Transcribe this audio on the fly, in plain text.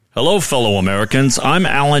Hello, fellow Americans. I'm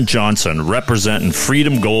Alan Johnson, representing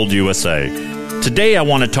Freedom Gold USA. Today, I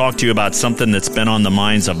want to talk to you about something that's been on the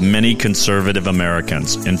minds of many conservative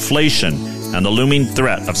Americans: inflation and the looming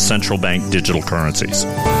threat of central bank digital currencies.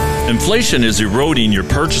 Inflation is eroding your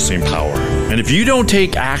purchasing power, and if you don't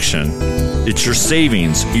take action, it's your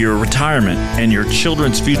savings, your retirement, and your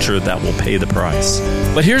children's future that will pay the price.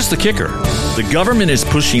 But here's the kicker. The government is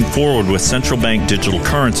pushing forward with central bank digital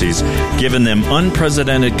currencies, giving them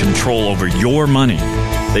unprecedented control over your money.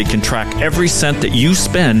 They can track every cent that you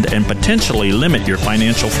spend and potentially limit your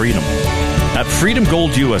financial freedom. At Freedom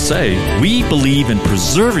Gold USA, we believe in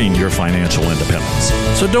preserving your financial independence.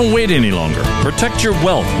 So don't wait any longer. Protect your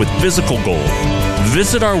wealth with physical gold.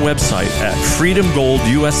 Visit our website at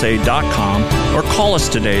freedomgoldusa.com or call us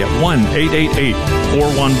today at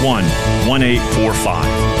 1-888-411-1845.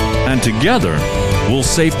 And together, we'll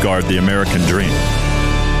safeguard the American dream.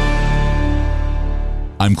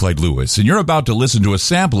 I'm Clyde Lewis, and you're about to listen to a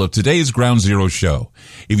sample of today's Ground Zero show.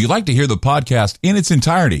 If you'd like to hear the podcast in its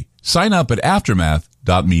entirety, sign up at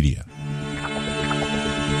aftermath.media.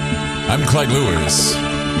 I'm Clyde Lewis,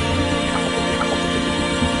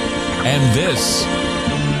 and this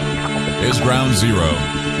is Ground Zero.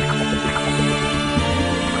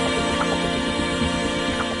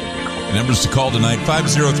 The numbers to call tonight,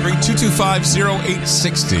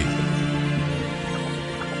 503-225-0860.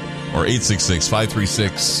 Or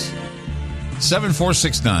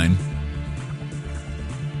 866-536-7469.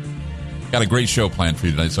 Got a great show planned for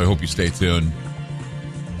you tonight, so I hope you stay tuned.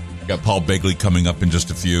 Got Paul Begley coming up in just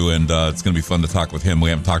a few, and it's going to be fun to talk with him.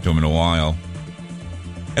 We haven't talked to him in a while.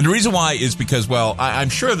 And the reason why is because, well, I'm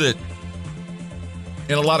sure that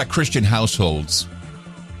in a lot of Christian households,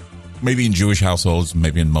 maybe in Jewish households,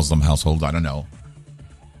 maybe in Muslim households, I don't know,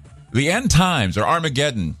 the end times, or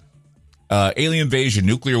Armageddon, alien invasion,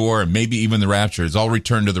 nuclear war, and maybe even the rapture is all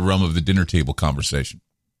returned to the realm of the dinner table conversation.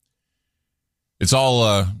 It's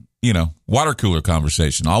all, water cooler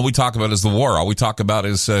conversation. All we talk about is the war. All we talk about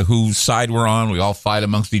is whose side we're on. We all fight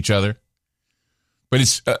amongst each other. But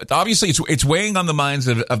it's obviously it's weighing on the minds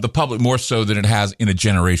of the public more so than it has in a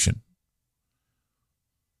generation.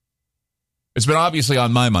 It's been obviously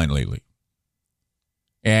on my mind lately.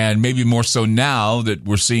 And maybe more so now that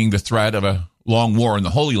we're seeing the threat of a long war in the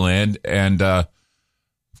Holy Land. And, of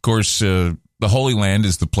course, the Holy Land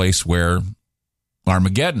is the place where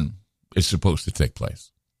Armageddon is supposed to take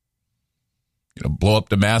place. You know, blow up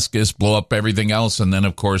Damascus, blow up everything else. And then,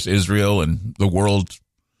 of course, Israel and the world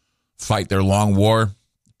fight their long war. A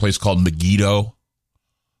place called Megiddo.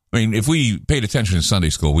 I mean, if we paid attention in Sunday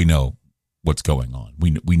school, we know what's going on.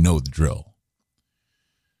 We know the drill.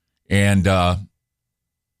 And I'm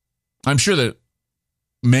sure that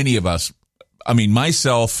many of us, I mean,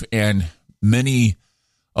 myself and many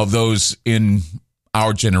of those in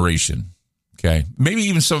our generation, okay, maybe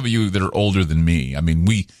even some of you that are older than me. I mean,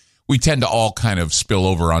 we tend to all kind of spill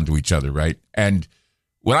over onto each other, right? And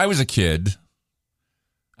when I was a kid,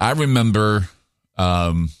 I remember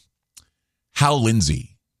Hal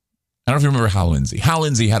Lindsey. I don't know if you remember Hal Lindsey. Hal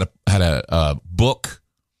Lindsey had a book,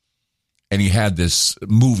 and he had this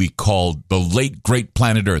movie called The Late Great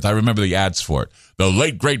Planet Earth. I remember the ads for it. The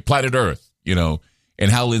Late Great Planet Earth. You know, and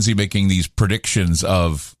Hal Lindsey making these predictions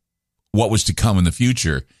of what was to come in the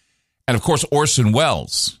future. And, of course, Orson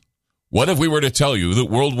Welles. What if we were to tell you that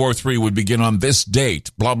World War III would begin on this date?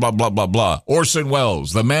 Blah, blah, blah, blah, blah. Orson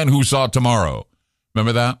Welles, the man who saw tomorrow.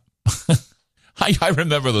 Remember that? I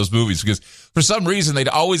remember those movies because for some reason they'd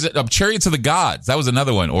always, Chariots of the Gods, that was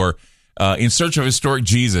another one. Or In Search of Historic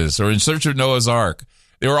Jesus, or In Search of Noah's Ark.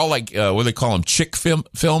 They were all like, what do they call them? Chick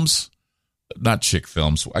films? Not Chick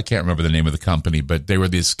Films. I can't remember the name of the company, but they were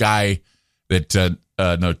this guy that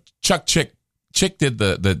Chick did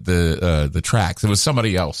the tracks. It was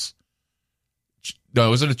somebody else. No, it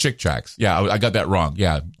wasn't a Chick Tracks. Yeah, I got that wrong.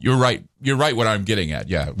 Yeah, you're right. You're right. What I'm getting at.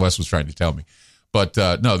 Yeah, Wes was trying to tell me, but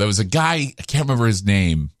no, there was a guy. I can't remember his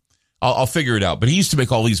name. I'll figure it out. But he used to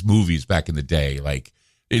make all these movies back in the day, like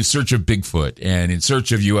In Search of Bigfoot and In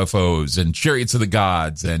Search of UFOs and Chariots of the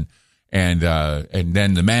Gods and then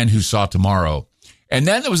The Man Who Saw Tomorrow. And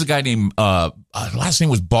then there was a guy named, last name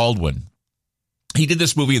was Baldwin. He did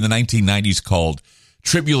this movie in the 1990s called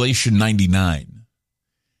Tribulation 99.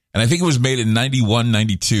 And I think it was made in 91,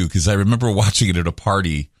 92, because I remember watching it at a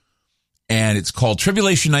party. And it's called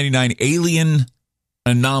Tribulation 99, Alien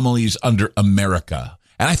Anomalies Under America.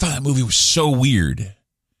 And I thought that movie was so weird.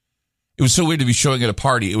 It was so weird to be showing at a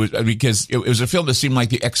party. It was because it was a film that seemed like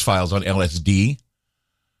the X-Files on LSD.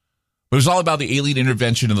 It was all about the alien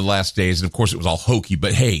intervention in the last days, and of course it was all hokey.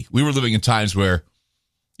 But hey, we were living in times where,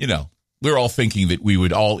 you know, we were all thinking that we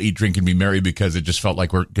would all eat, drink, and be merry because it just felt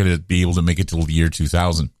like we're going to be able to make it till the year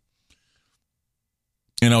 2000.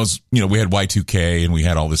 And we had Y2K and we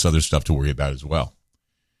had all this other stuff to worry about as well.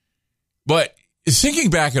 But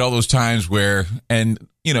thinking back at all those times where, and,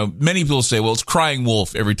 many people say, well, it's crying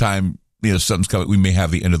wolf every time, something's coming, we may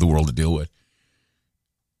have the end of the world to deal with.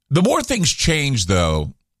 The more things change,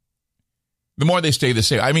 though, the more they stay the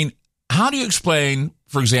same. I mean, how do you explain,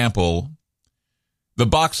 for example, the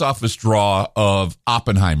box office draw of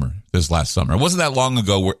Oppenheimer this last summer? It wasn't that long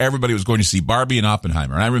ago where everybody was going to see Barbie and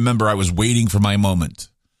Oppenheimer. And I remember I was waiting for my moment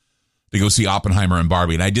to go see Oppenheimer and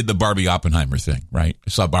Barbie. And I did the Barbie Oppenheimer thing, right? I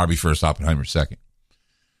saw Barbie first, Oppenheimer second.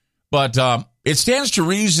 But it stands to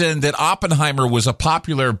reason that Oppenheimer was a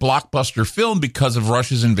popular blockbuster film because of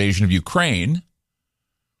Russia's invasion of Ukraine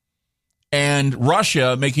and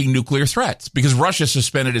Russia making nuclear threats, because Russia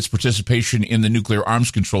suspended its participation in the nuclear arms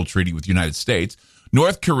control treaty with the United States.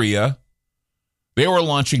 North Korea, they were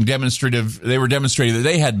demonstrating that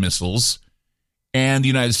they had missiles. And the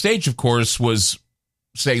United States, of course, was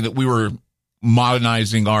saying that we were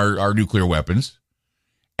modernizing our nuclear weapons.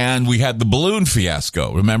 And we had the balloon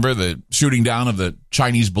fiasco. Remember the shooting down of the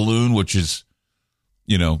Chinese balloon, which is,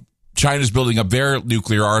 China's building up their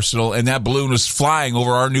nuclear arsenal, and that balloon was flying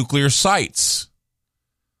over our nuclear sites.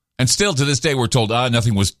 And still to this day, we're told,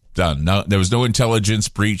 nothing was done. No, there was no intelligence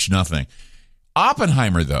breach, nothing.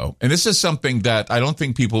 Oppenheimer, though, and this is something that I don't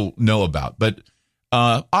think people know about, but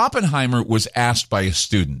Oppenheimer was asked by a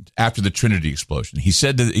student after the Trinity explosion. He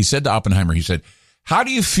said to Oppenheimer, how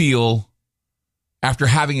do you feel after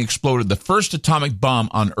having exploded the first atomic bomb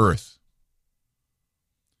on Earth?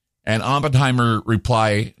 And Oppenheimer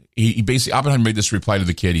Oppenheimer made this reply to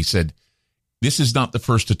the kid. He said, this is not the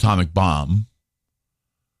first atomic bomb,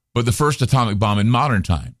 but the first atomic bomb in modern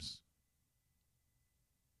times.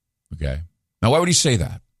 Okay. Now, why would he say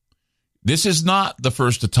that? This is not the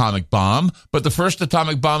first atomic bomb, but the first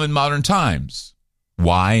atomic bomb in modern times.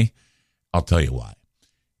 Why? I'll tell you why.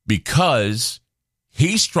 Because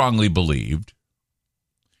he strongly believed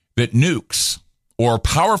that nukes, or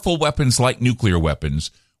powerful weapons like nuclear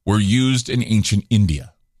weapons, were used in ancient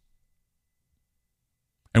India.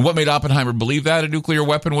 And what made Oppenheimer believe that a nuclear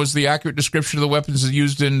weapon was the accurate description of the weapons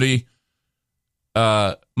used in the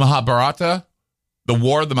Mahabharata,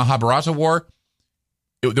 the Mahabharata War?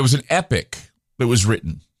 There was an epic that was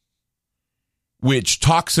written which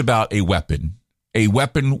talks about a weapon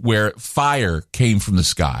where fire came from the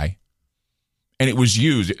sky, and it was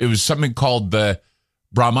used. It was something called the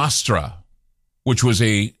Brahmastra, which was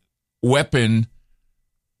a weapon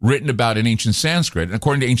written about in ancient Sanskrit. And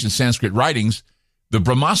according to ancient Sanskrit writings, the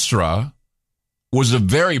Brahmastra was a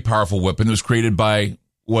very powerful weapon that was created by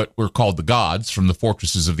what were called the gods from the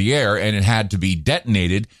fortresses of the air, and it had to be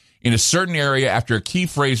detonated in a certain area after a key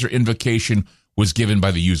phrase or invocation was given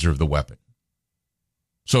by the user of the weapon.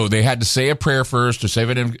 So they had to say a prayer first or say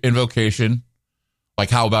an invocation,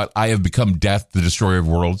 like how about, I have become death, the destroyer of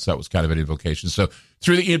worlds. That was kind of an invocation. So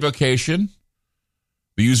through the invocation,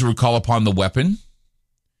 the user would call upon the weapon,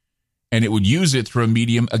 and it would use it through a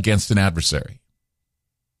medium against an adversary,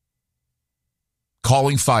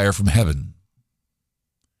 calling fire from heaven.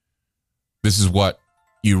 This is what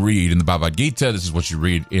you read in the Bhagavad Gita. This is what you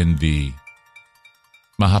read in the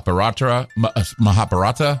Mahabharata.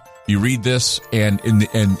 You read this, and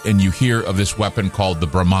you hear of this weapon called the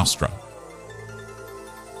Brahmastra.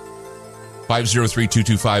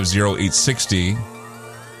 503-225-0860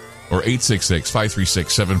 or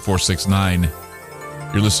 866-536-7469.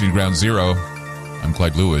 You're listening to Ground Zero. I'm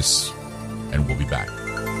Clyde Lewis, and we'll be back.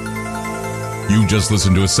 You just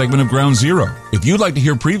listened to a segment of Ground Zero. If you'd like to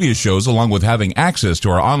hear previous shows along with having access to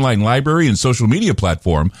our online library and social media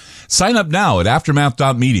platform, sign up now at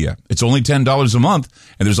aftermath.media. It's only $10 a month,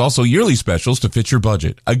 and there's also yearly specials to fit your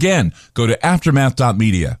budget. Again, go to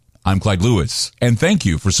aftermath.media. I'm Clyde Lewis, and thank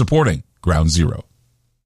you for supporting Ground Zero.